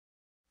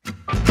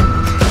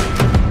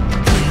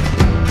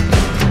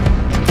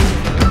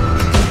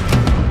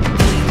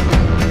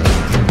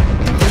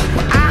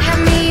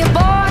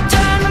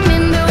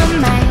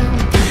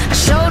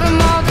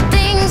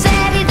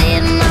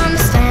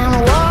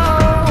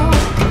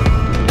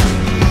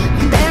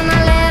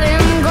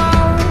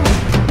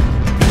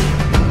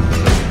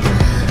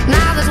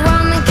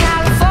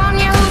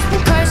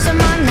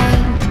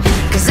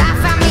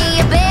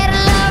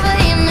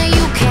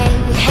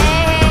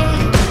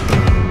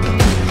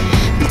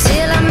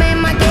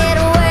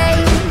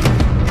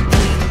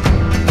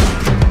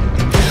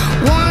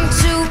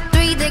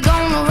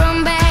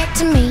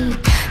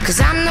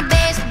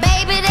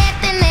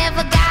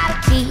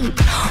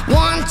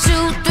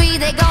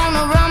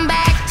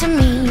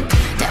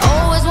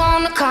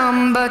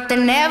but they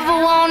never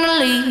wanna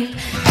leave.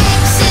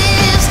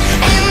 Exes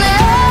and the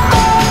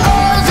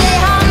O's, they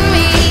haunt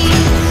me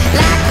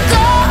like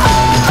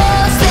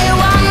ghosts. They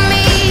want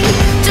me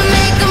to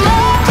make them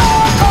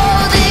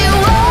all. They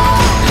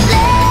won't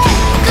let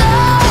go.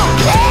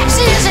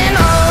 Exes and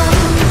O's.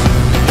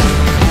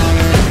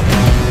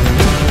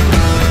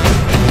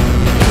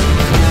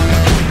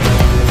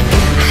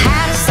 I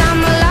had a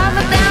summer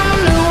lover down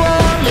in New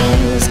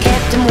Orleans,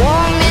 kept him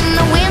warm in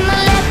the winter,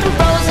 left him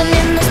frozen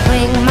in the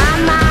spring. My,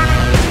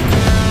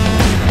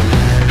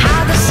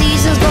 how the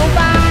seasons go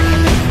by.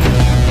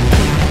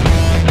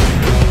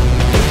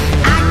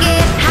 I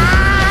get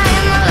high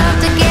and I love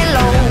to get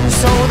low,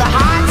 so the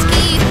hearts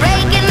keep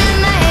breaking and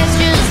the heads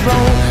just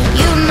roll.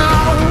 You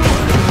know,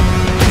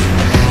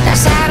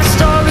 that's how the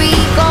story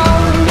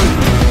goes.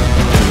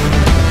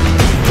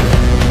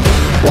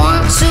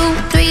 1, 2,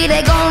 3,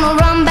 they gonna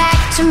run back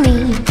to me,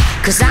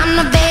 'cause I'm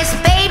the best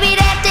baby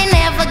that they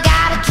never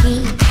gotta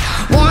keep.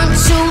 1,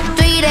 2,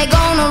 3, they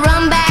gonna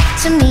run back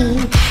to me.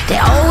 They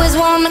always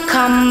wanna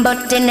come,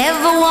 but they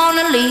never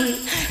wanna leave.